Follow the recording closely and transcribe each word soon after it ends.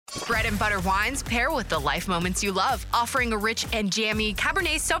Bread and Butter wines pair with the life moments you love, offering a rich and jammy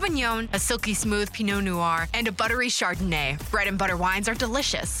Cabernet Sauvignon, a silky smooth Pinot Noir, and a buttery Chardonnay. Bread and Butter wines are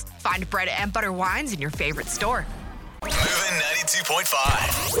delicious. Find Bread and Butter wines in your favorite store. Moving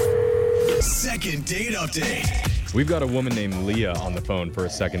 92.5. Second date update. We've got a woman named Leah on the phone for a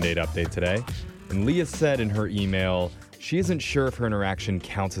second date update today. And Leah said in her email she isn't sure if her interaction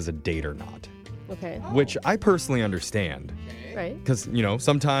counts as a date or not. Okay. Which I personally understand. Right. Because,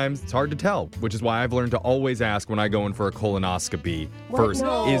 sometimes it's hard to tell, which is why I've learned to always ask when I go in for a colonoscopy first,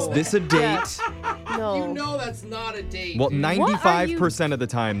 No. is this a date? No. You know that's not a date. Well, dude. 95% of the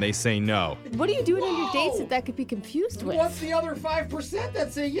time they say no. What are you doing on your dates that could be confused with? What's the other 5%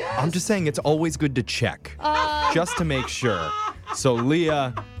 that say yes? I'm just saying it's always good to check, just to make sure. So,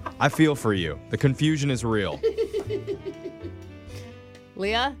 Leah, I feel for you. The confusion is real.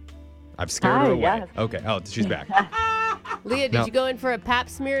 Leah? I've scared her away. Yes. Okay. Oh, she's back. Leah, did No. you go in for a pap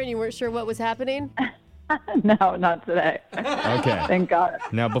smear and you weren't sure what was happening? No, not today. Okay. Thank God.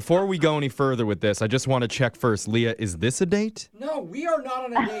 Now, before we go any further with this, I just want to check first. Leah, is this a date? No, we are not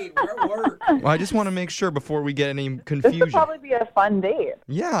on a date. We're at work. Well, I just want to make sure before we get any This would confusion. probably be a fun date.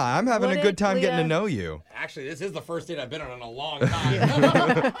 Yeah, I'm having What a good if time getting to Leah- know you. Actually, this is the first date I've been on in a long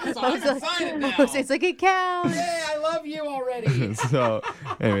time. So I can sign it now. It's like, it counts. Hey, I love you already. So,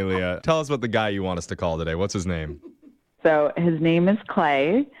 anyway, Leah, tell us what the guy you want us to call today. What's his name? So his name is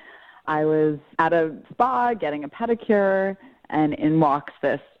Clay. I was at a spa getting a pedicure, and in walks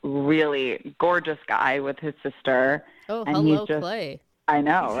this really gorgeous guy with his sister. Oh, and hello, he's just, Clay. I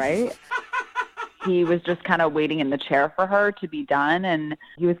know, right? He was just kind of waiting in the chair for her to be done, and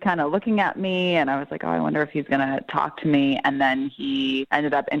he was kind of looking at me, and I was like, oh, I wonder if he's going to talk to me. And then he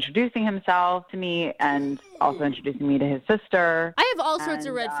ended up introducing himself to me and also introducing me to his sister. I have all sorts of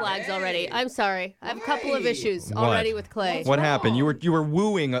And, red flags already. hey. I'm sorry. I have a couple of Hey. issues What? already with Clay. What happened? You wrong? were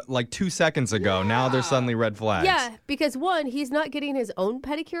wooing like 2 seconds ago. Now there's suddenly red flags. Yeah, because one, he's not getting his own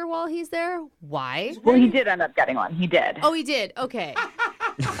pedicure while he's there. Why? Well, he did end up getting one. He did. Oh, he did. Okay.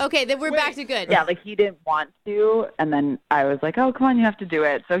 Okay, then we're back to good. Yeah, like he didn't want to, and then I was like, oh, come on, you have to do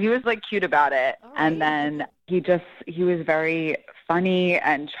it. So he was like cute about it. And then he was very funny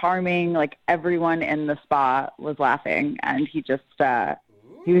and charming. Like everyone in the spa was laughing, and he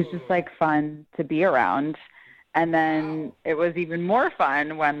was just like fun to be around. And then it was even more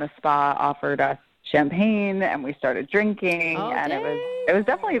fun when the spa offered us champagne and we started drinking, and it was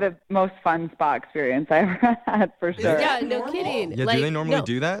definitely the most fun spa experience I ever had, for sure. Yeah, no Normal? kidding. Yeah, Like, do they normally no,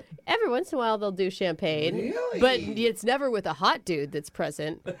 do that? Every once in a while they'll do champagne, Really? but it's never with a hot dude that's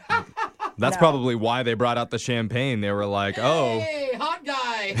present. That's probably why they brought out the champagne. They were like, oh, Hey, hot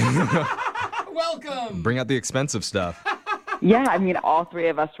guy. Welcome. bring out the expensive stuff. Yeah, I mean, all three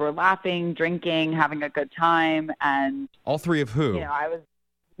of us were laughing, drinking, having a good time, and All three of who? I was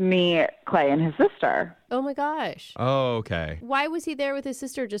me, Clay, and his sister. Oh my gosh. Oh, okay. Why was he there with his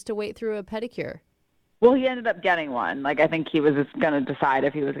sister just to wait through a pedicure? Well, he ended up getting one. Like, I think he was just going to decide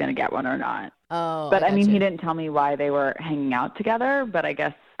if he was going to get one or not. Oh, But I mean, gotcha. he didn't tell me why they were hanging out together, but I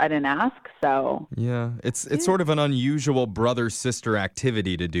guess I didn't ask, so. Yeah, it's sort of an unusual brother-sister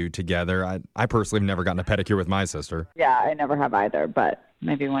activity to do together. I personally have never gotten a pedicure with my sister. Yeah, I never have either, but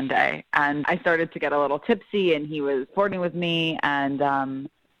maybe one day. And I started to get a little tipsy, and he was flirting with me, and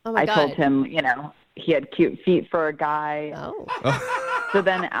Oh my I God. told him, he had cute feet for a guy. Oh. So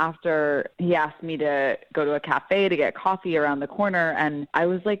then after he asked me to go to a cafe to get coffee around the corner, and I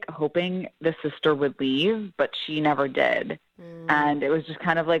was like hoping the sister would leave, but she never did. And it was just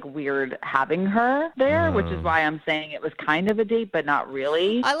kind of like weird having her there, which is why I'm saying it was kind of a date, but not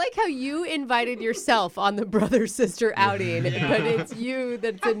really. I like how you invited yourself on the brother-sister outing, but it's you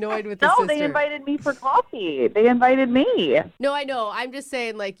that's annoyed with the No, sister. they invited me for coffee. They invited me. No, I know. I'm just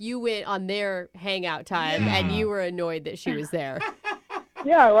saying, like, you went on their hangout time, and you were annoyed that she was there.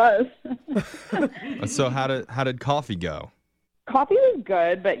 Yeah, I was. So how did coffee go? Coffee was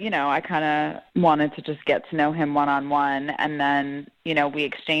good, but, I kind of wanted to just get to know him one-on-one. And then, we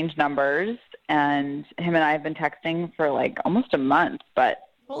exchanged numbers, and him and I have been texting for like almost a month, but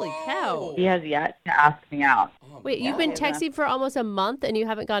Holy cow. he has yet to ask me out. Wait, you've been texting for almost a month, and you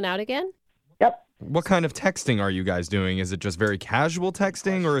haven't gone out again? Yep. What kind of texting are you guys doing? Is it just very casual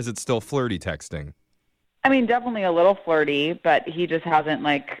texting, or is it still flirty texting? I mean, definitely a little flirty, but he just hasn't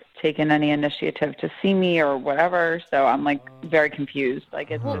like taken any initiative to see me or whatever. So I'm like very confused. Like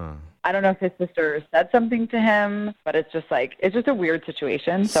it's I don't know if his sister said something to him, but it's just a weird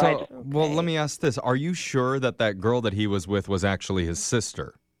situation. So Well, let me ask this. Are you sure that girl that he was with was actually his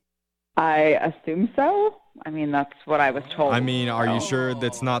sister? I assume so. I mean, that's what I was told. I mean, are you sure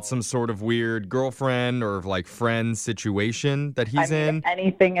that's not some sort of weird girlfriend or like friend situation that he's in?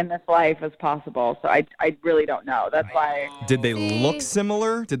 Anything in this life is possible, so I really don't know. That's why Did they look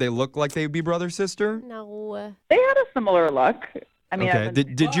similar? Did they look like they would be brother sister? No. they had a similar look. I mean, Okay. I've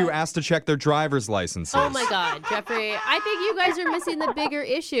been- Did you ask to check their driver's licenses? Oh my God, Jeffrey. I think you guys are missing the bigger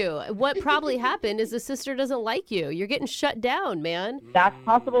issue. What probably happened is the sister doesn't like you. You're getting shut down, man. that's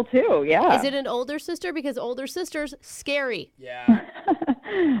possible too. Yeah. Is it an older sister? Because older sisters, scary. Yeah.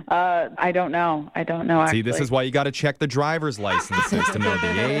 I don't know. See, this is why you got to check the driver's licenses to know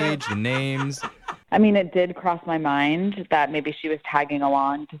the age, the names. I mean, it did cross my mind that maybe she was tagging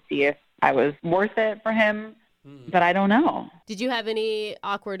along to see if I was worth it for him, but I don't know. Did you have any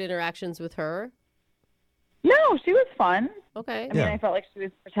awkward interactions with her? No, she was fun. Okay. I mean, Yeah. I felt like she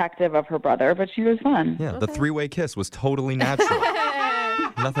was protective of her brother, but she was fun. Yeah, the three-way kiss was totally natural.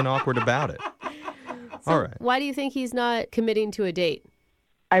 Nothing awkward about it. So All right. Why do you think he's not committing to a date?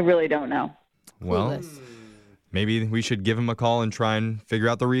 I really don't know. Well, Clueless. maybe we should give him a call and try and figure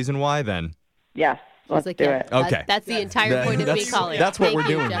out the reason why then. Yes, let's Like, do yeah, it. Okay. That's the entire point of me calling. That's what Thank we're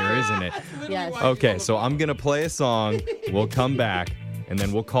you, doing Jeffrey. here, isn't it? Yes. Okay, so I'm going to play a song. We'll come back, and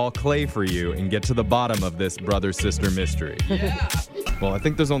then we'll call Clay for you and get to the bottom of this brother-sister mystery. Well, I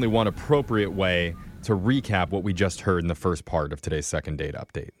think there's only one appropriate way to recap what we just heard in the first part of today's second date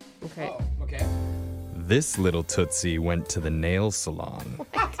update. Okay. Okay. This little Tootsie went to the nail salon.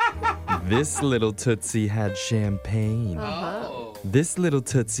 This little Tootsie had champagne. Oh. This little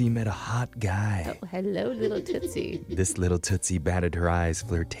Tootsie met a hot guy. Hello, little Tootsie. This little Tootsie batted her eyes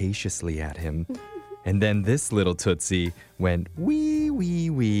flirtatiously at him. And then this little Tootsie went wee, wee,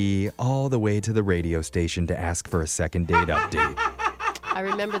 wee all the way to the radio station to ask for a second date update. I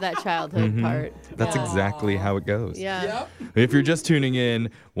remember that childhood part. That's Yeah. exactly how it goes. Yeah. Yep. If you're just tuning in,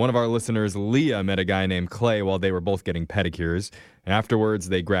 one of our listeners, Leah, met a guy named Clay while they were both getting pedicures. Afterwards,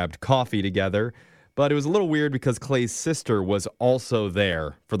 they grabbed coffee together. But it was a little weird because Clay's sister was also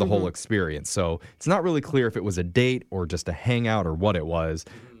there for the whole experience. So it's not really clear if it was a date or just a hangout or what it was.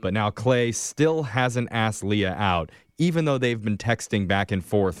 But now Clay still hasn't asked Leah out, even though they've been texting back and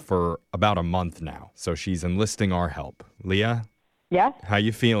forth for about a month now. So she's enlisting our help. Leah, Yes, how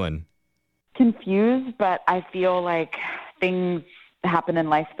you feeling? confused, but I feel like things happen in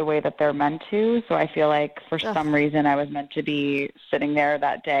life the way that they're meant to. So I feel like for some reason I was meant to be sitting there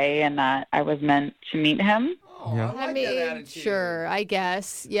that day and that I was meant to meet him. Oh, Yeah. I like I that mean, attitude. sure, I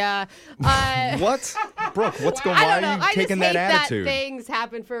guess. Yeah. What? Brooke, what's going on? I Why don't know. are you I just taking hate that attitude? things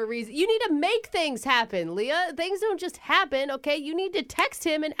happen for a reason. You need to make things happen, Leah. Things don't just happen, okay? You need to text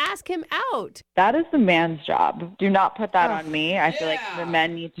him and ask him out. That is the man's job. Do not put that on me. I feel like Yeah. the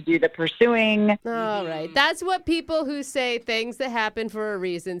men need to do the pursuing. All right. That's what people who say things that happen for a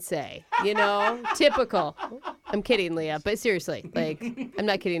reason say. You know? Typical. I'm kidding, Leah, but seriously, like, I'm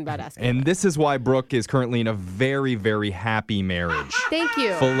not kidding about asking. And this is why Brooke is currently in a very, very happy marriage. Thank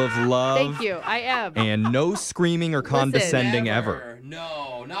you. Full of love. Thank you. I am. And no screaming or condescending ever.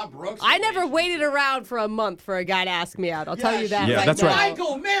 No, not Brooks. I never waited around for a month for a guy to ask me out. I'll tell you that. Yeah, right that's now. right.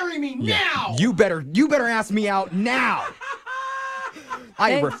 Michael, marry me now. You better ask me out now.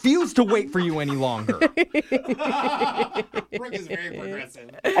 I refuse to wait for you any longer. Brooke is very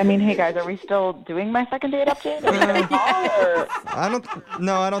progressive. I mean, hey guys, are we still doing my second date update? Are we gonna call, or-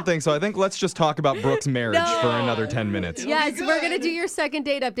 I don't think so. I think let's just talk about Brooke's marriage for another 10 minutes. Yes, be we're going to good. do your second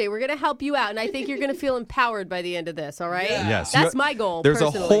date update. We're going to help you out, and I think you're going to feel empowered by the end of this, all right? Yeah. Yes. That's my goal, There's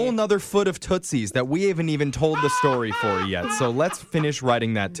personally. a whole nother foot of Tootsies that we haven't even told the story for yet. So let's finish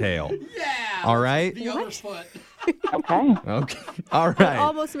writing that tale. Yeah. All right? The other foot. Okay. Okay. All right.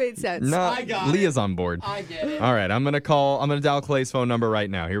 Almost made sense. No, I got it. Leah's on board. I get it. All right, I'm going to dial Clay's phone number right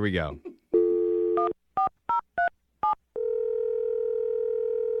now. Here we go.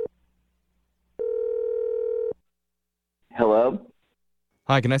 Hello,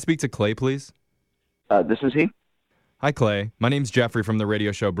 Hi, can I speak to Clay, please? this is he. Hi, Clay. My name's Jeffrey from the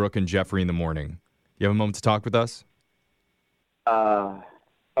radio show Brooke and Jeffrey in the Morning. You have a moment to talk with us?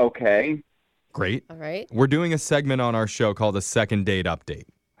 Okay. Great. All right. We're doing a segment on our show called a second date update.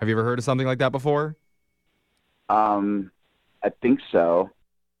 Have you ever heard of something like that before? I think so.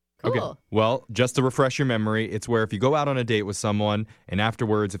 Cool. Okay. Well, just to refresh your memory, it's where if you go out on a date with someone and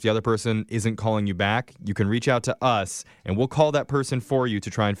afterwards, if the other person isn't calling you back, you can reach out to us and we'll call that person for you to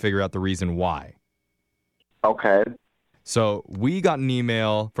try and figure out the reason why. Okay. So we got an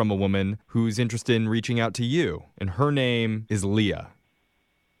email from a woman who's interested in reaching out to you, and her name is Leah.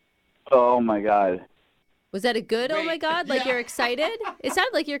 Oh my God. Was that a good, oh Wait, my God? Like yeah. you're excited? It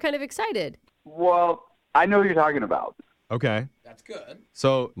sounded like you're kind of excited. Well, I know what you're talking about. Okay. That's good.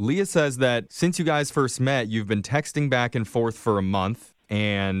 So Leah says that since you guys first met, you've been texting back and forth for a month,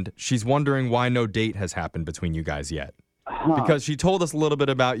 and she's wondering why no date has happened between you guys yet. Because she told us a little bit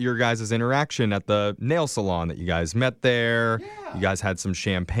about your guys' interaction at the nail salon, that you guys met there. Yeah. You guys had some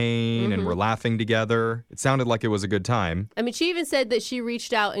champagne and were laughing together. It sounded like it was a good time. I mean, she even said that she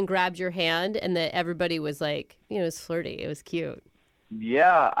reached out and grabbed your hand and that everybody was like, it was flirty. It was cute.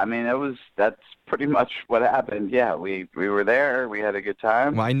 Yeah, I mean, that's pretty much what happened. Yeah, we were there. We had a good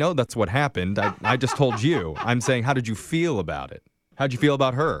time. Well, I know that's what happened. I just told you. I'm saying, how did you feel about it? How'd you feel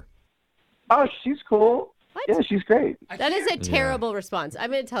about her? Oh, she's cool. What? Yeah, she's great. That is a terrible response. I'm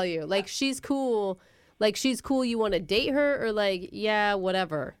going to tell you. Like, she's cool. Like, she's cool. You want to date her? Or like, yeah,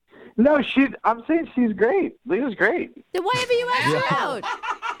 whatever. No, I'm saying she's great. Leah's great. Then why haven't you asked her out?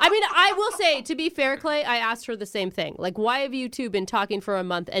 I mean, I will say, to be fair, Clay, I asked her the same thing. Like, why have you two been talking for a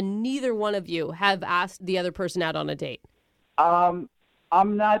month and neither one of you have asked the other person out on a date? I'm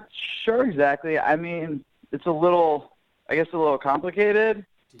not sure exactly. I mean, it's a little complicated.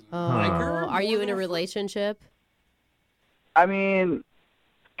 Oh, like her? are you in a relationship? I mean,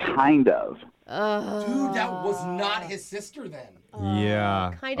 kind of. Dude, that was not his sister then.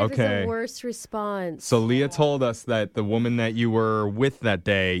 Yeah. Kind of okay. is a worse response. So Leah told us that the woman that you were with that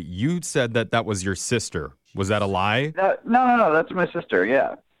day, you said that was your sister. Was that a lie? No, that's my sister,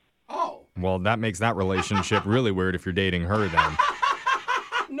 yeah. Oh. Well, that makes that relationship really weird if you're dating her then.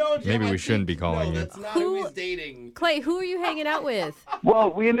 No, Jim, Maybe I we shouldn't think- be calling no, you. that's not who he's dating. Clay, who are you hanging out with?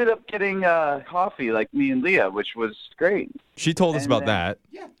 Well, we ended up getting coffee, like me and Leah, which was great. She told us And about then- that.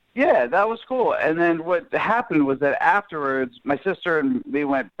 Yeah. Yeah, that was cool. And then what happened was that afterwards, my sister and me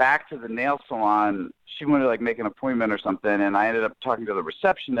went back to the nail salon. She wanted to like make an appointment or something, and I ended up talking to the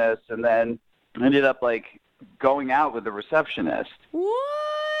receptionist, and then ended up like going out with the receptionist.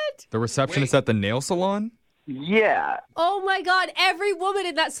 What? The receptionist Wait. at the nail salon? Yeah. Oh my God, every woman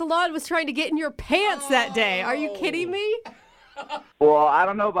in that salon was trying to get in your pants that day. Are you kidding me? Well, I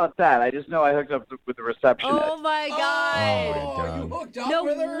don't know about that. I just know I hooked up with the receptionist. Oh my God. Oh, my God. You hooked up No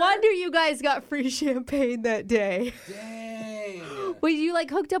with her? wonder you guys got free champagne that day. Dang. Wait, you like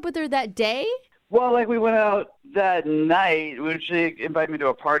hooked up with her that day? Well, like we went out that night, which she invited me to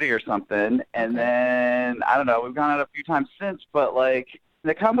a party or something, and then I don't know. We've gone out a few times since, but like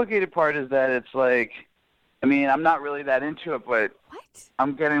the complicated part is that it's like, I mean, I'm not really that into it, but What?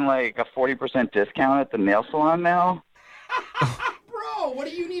 I'm getting like a 40% discount at the nail salon now. Bro, what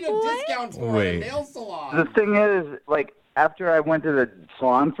do you need a discount for Wait. at a nail salon? The thing is, like, after I went to the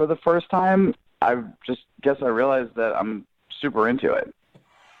salon for the first time, I realized that I'm super into it.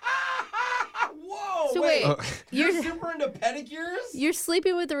 Whoa, So wait, You're you're super into pedicures? you're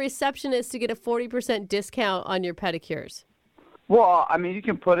sleeping with the receptionist to get a 40% discount on your pedicures. Well, I mean, you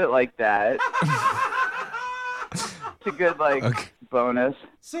can put it like that. It's a good, like, bonus.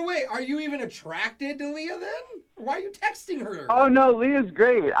 So wait, are you even attracted to Leah then? Why are you texting her? Oh, no, Leah's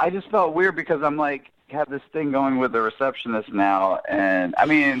great. I just felt weird because I'm, like, have this thing going with the receptionist now. And, I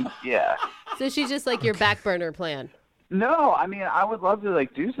mean, yeah. So she's just like your back burner plan. No, I mean, I would love to,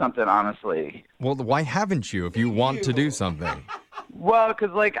 like, do something, honestly. Well, why haven't you if you want to do something? Well,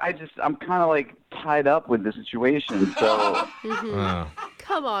 because, like, I'm kind of, like, tied up with the situation, so...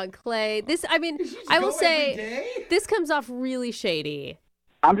 Come on, Clay. This, I mean, Just I will go every say day? this comes off really shady.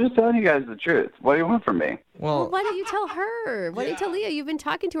 I'm just telling you guys the truth. What do you want from me? Well, Well, why don't you tell her? Why don't you tell Leah? You've been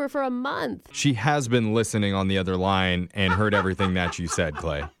talking to her for a month. she has been listening on the other line and heard everything that you said,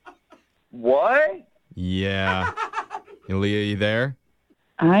 Clay. What? Yeah. Leah, you there?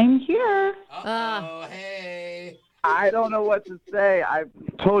 I'm here. Uh-oh, hey. I don't know what to say. I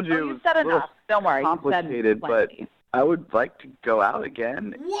told you, Oh, it you was said a little enough. Don't worry. You said complicated, but plenty. I would like to go out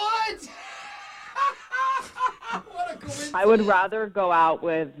again. What? What a coincidence. I would rather go out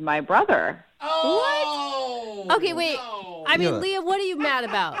with my brother. Oh, Okay, wait. no. I mean, Yeah. Leah, what are you mad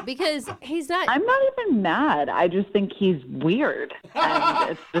about? Because he's not. I'm not even mad. I just think he's weird.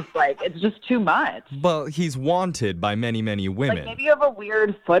 And it's just too much. Well, he's wanted by many, many Like, women. maybe you have a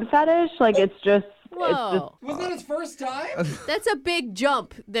weird foot fetish. Like, it's just... Whoa. Was that his first time? That's a big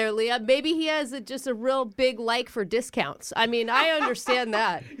jump there, Leah. Maybe he has just a real big like for discounts. I mean, I understand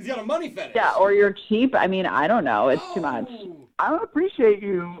that. He's got a money fetish. Yeah, or you're cheap. I mean, I don't know. It's too much. Oh. I don't appreciate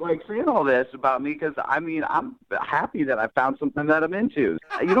you, like, saying all this about me because, I mean, I'm happy that I found something that I'm into.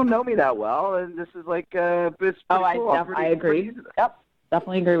 You don't know me that well, and this is, like, it's pretty cool. I agree. Yep,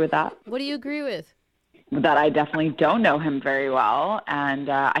 definitely agree with that. What do you agree with? That I definitely don't know him very well, and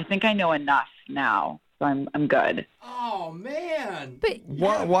I think I know enough now, so I'm good. Oh, man. But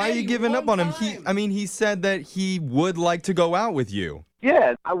Why are you giving up on him? Time. He said that he would like to go out with you.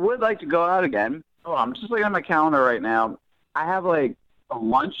 Yeah, I would like to go out again. Oh, I'm just looking at my calendar right now. I have like a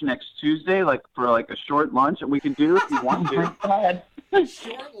lunch next Tuesday, like for like a short lunch that we can do if you want to.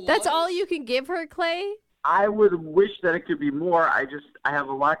 That's all you can give her, Clay? I would wish that it could be more. I have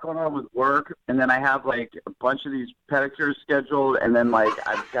a lot going on with work, and then I have like a bunch of these pedicures scheduled, and then like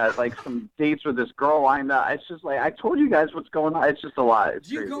I've got like some dates with this girl lined up. It's just like I told you guys what's going on. It's just a lot. It's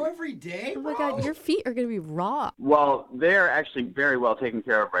Do you crazy. go every day? Oh my God, your feet are going to be raw. Well, they're actually very well taken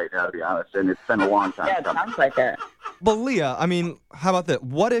care of right now, to be honest, and it's been a long time. Yeah, it sounds like it. But Leah, I mean, how about that?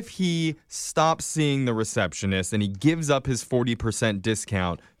 What if he stops seeing the receptionist and he gives up his 40%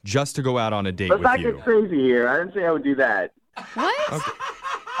 discount just to go out on a date Let's with not you? get crazy here. I didn't say I would do that. What? Okay.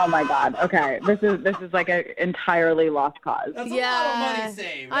 Oh my God. Okay, this is like an entirely lost cause. That's Yeah. a lot of money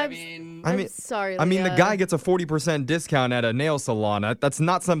saved. I I'm- mean, I'm sorry, I mean, the Leah. guy gets a 40% discount at a nail salon. That's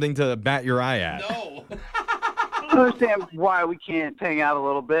not something to bat your eye at. no. I don't understand why we can't hang out a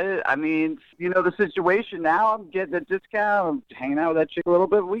little bit. I mean, you know the situation now. I'm getting a discount. I'm hanging out with that chick a little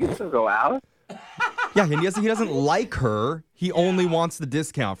bit. We can still go out. Yeah, and he doesn't like her. He only wants the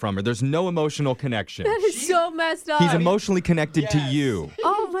discount from her. There's no emotional connection. That is so messed up. He's emotionally connected to Yes. you,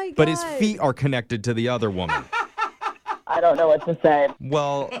 Oh my God. but his feet are connected to the other woman. I don't know what to say.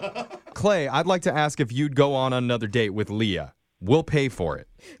 Well, Clay, I'd like to ask if you'd go on another date with Leah. We'll pay for it.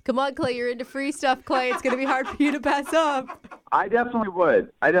 Come on, Clay. You're into free stuff, Clay. It's going to be hard for you to pass up. I definitely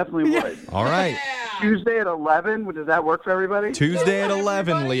would. All right. Tuesday at 11. Does that work for everybody? Tuesday at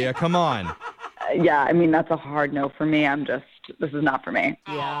 11, Leah. Come on. Yeah, I mean, that's a hard no for me. This is not for me.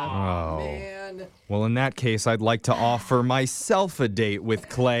 Yeah. Oh. Man. Well, in that case, I'd like to offer myself a date with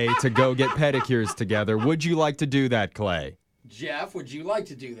Clay to go get pedicures together. Would you like to do that, Clay? Jeff, would you like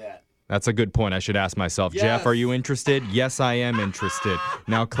to do that? That's a good point. I should ask myself. Yes. Jeff, are you interested? Yes, I am interested.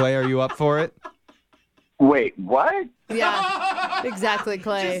 Now, Clay, are you up for it? Wait, what? Yeah. Exactly,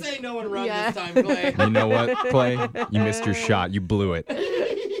 Clay. Just say no and run Yeah. this time, Clay. You know what, Clay? You missed your shot. You blew it.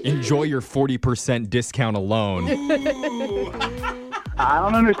 Enjoy your 40% discount alone. I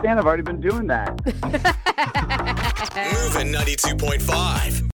don't understand. I've already been doing that. Moving 92.5.